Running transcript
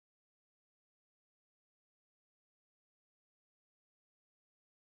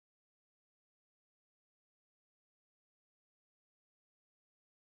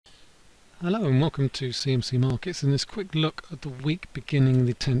Hello and welcome to CMC Markets and this quick look at the week beginning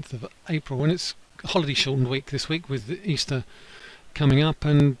the 10th of April. And it's a holiday shortened week this week with Easter coming up,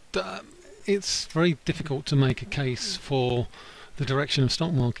 and it's very difficult to make a case for the direction of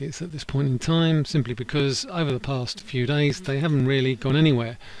stock markets at this point in time, simply because over the past few days they haven't really gone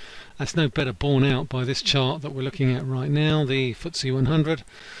anywhere. That's no better borne out by this chart that we're looking at right now, the FTSE 100,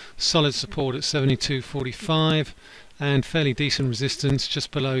 solid support at 72.45 and fairly decent resistance just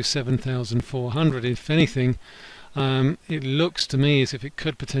below 7,400. If anything, it looks to me as if it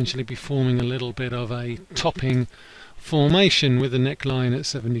could potentially be forming a little bit of a topping formation with a neckline at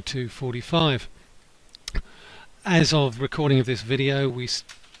 72.45. As of recording of this video, we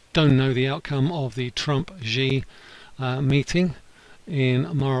don't know the outcome of the Trump-Xi meeting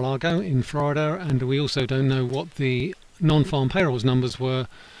in Mar-a-Lago in Florida, and we also don't know what the non-farm payrolls numbers were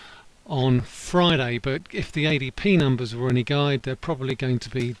on Friday. But if the ADP numbers were any guide, they're probably going to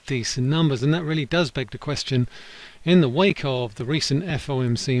be decent numbers, and that really does beg the question in the wake of the recent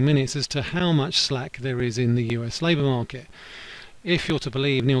FOMC minutes as to how much slack there is in the US labour market. If you're to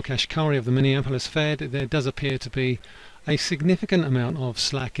believe Neil Kashkari of the Minneapolis Fed, there does appear to be a significant amount of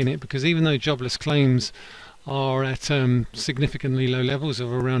slack in it, because even though jobless claims are at significantly low levels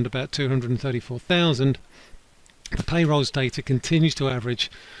of around about 234,000, the payrolls data continues to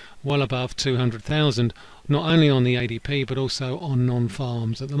average well above 200,000, not only on the ADP but also on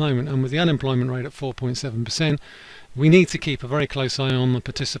non-farms at the moment. And with the unemployment rate at 4.7%, we need to keep a very close eye on the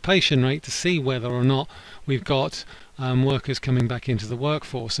participation rate to see whether or not we've got workers coming back into the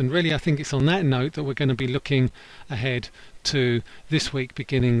workforce. And really I think it's on that note that we're going to be looking ahead to this week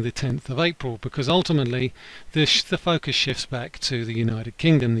beginning the 10th of April, because ultimately the focus shifts back to the United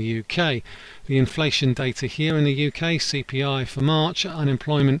Kingdom, the UK. The inflation data here in the UK, CPI for March,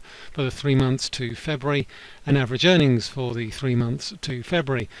 unemployment for the 3 months to February, and average earnings for the 3 months to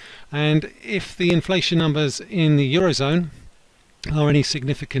February. And if the inflation numbers in the Eurozone are any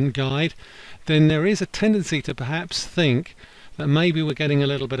significant guide, then there is a tendency to perhaps think that maybe we're getting a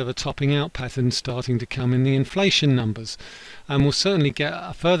little bit of a topping out pattern starting to come in the inflation numbers. And we'll certainly get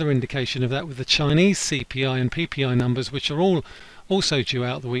a further indication of that with the Chinese CPI and PPI numbers, which are all also due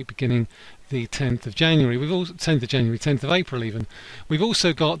out the week beginning the 10th of January. 10th of April even. We've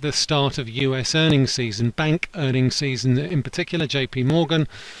also got the start of US earnings season, bank earnings season in particular, JP Morgan,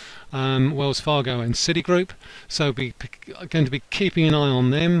 Wells Fargo and Citigroup, so we're going to be keeping an eye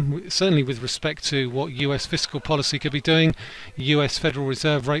on them, certainly with respect to what US fiscal policy could be doing, US Federal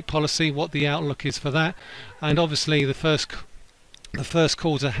Reserve rate policy, what the outlook is for that, and obviously the first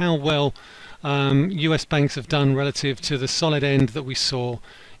quarter, how well US banks have done relative to the solid end that we saw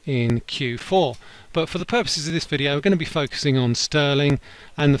in Q4. But for the purposes of this video, we're going to be focusing on sterling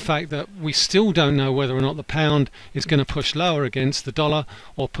and the fact that we still don't know whether or not the pound is going to push lower against the dollar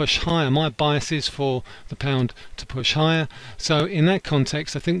or push higher. My bias is for the pound to push higher. So in that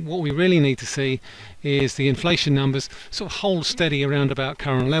context, I think what we really need to see is the inflation numbers sort of hold steady around about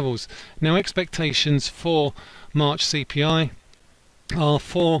current levels. Now, expectations for March CPI are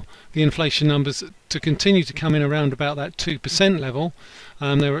for the inflation numbers to continue to come in around about that 2% level.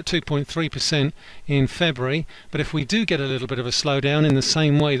 They were at 2.3% in February, but if we do get a little bit of a slowdown in the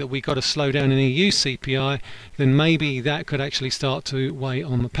same way that we got a slowdown in EU CPI, then maybe that could actually start to weigh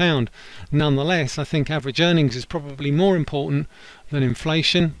on the pound. Nonetheless, I think average earnings is probably more important than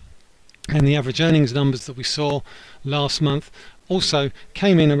inflation, and the average earnings numbers that we saw last month also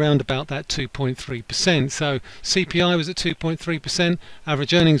came in around about that 2.3%. So CPI was at 2.3%,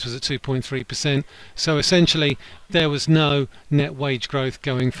 average earnings was at 2.3%, so essentially there was no net wage growth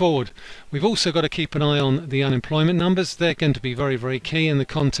going forward. We've also got to keep an eye on the unemployment numbers. They're going to be very, very key in the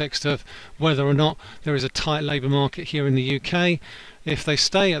context of whether or not there is a tight labour market here in the UK. If they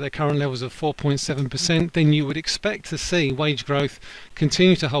stay at their current levels of 4.7%, then you would expect to see wage growth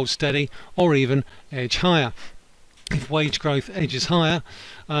continue to hold steady or even edge higher. If wage growth edges higher,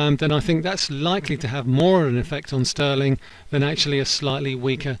 then I think that's likely to have more of an effect on sterling than actually a slightly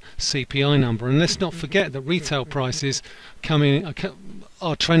weaker CPI number. And let's not forget that retail prices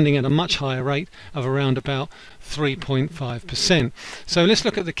are trending at a much higher rate of around about 3.5%. So let's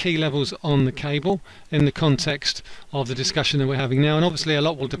look at the key levels on the cable in the context of the discussion that we're having now, and obviously a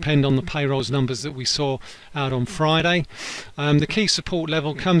lot will depend on the payrolls numbers that we saw out on Friday. The key support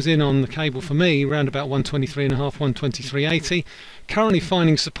level comes in on the cable for me around about 123.5, 123.80. Currently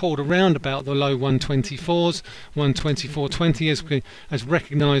finding support around about the low 124s, 124.20 as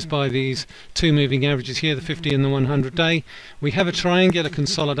recognised by these two moving averages here, the 50 and the 100 day. We have a triangular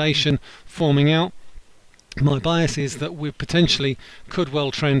consolidation forming out. My bias is that we potentially could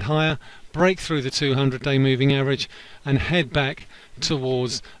well trend higher, break through the 200-day moving average and head back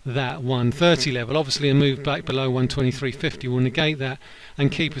towards that 130 level. Obviously a move back below 123.50 will negate that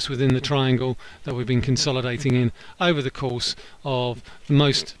and keep us within the triangle that we've been consolidating in over the course of the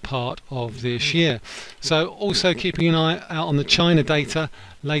most part of this year. So also keeping an eye out on the China data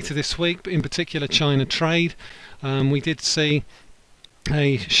later this week, but in particular China trade. We did see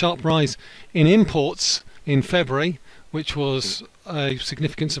a sharp rise in imports in February, which was a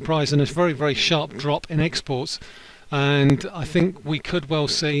significant surprise, and a very, very sharp drop in exports. And I think we could well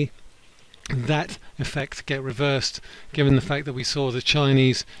see that effect get reversed, given the fact that we saw the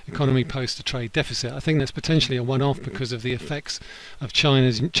Chinese economy post a trade deficit. I think that's potentially a one-off because of the effects of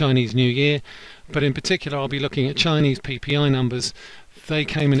Chinese New Year. But in particular, I'll be looking at Chinese PPI numbers. They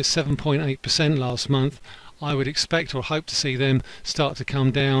came in at 7.8% last month. I would expect or hope to see them start to come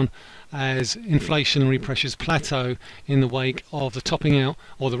down as inflationary pressures plateau in the wake of the topping out,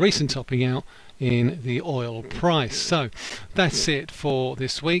 or the recent topping out, in the oil price. So that's it for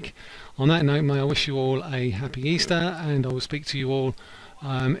this week. On that note, may I wish you all a happy Easter, and I will speak to you all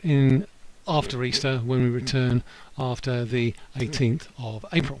after Easter, when we return after the 18th of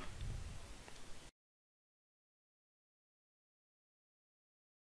April.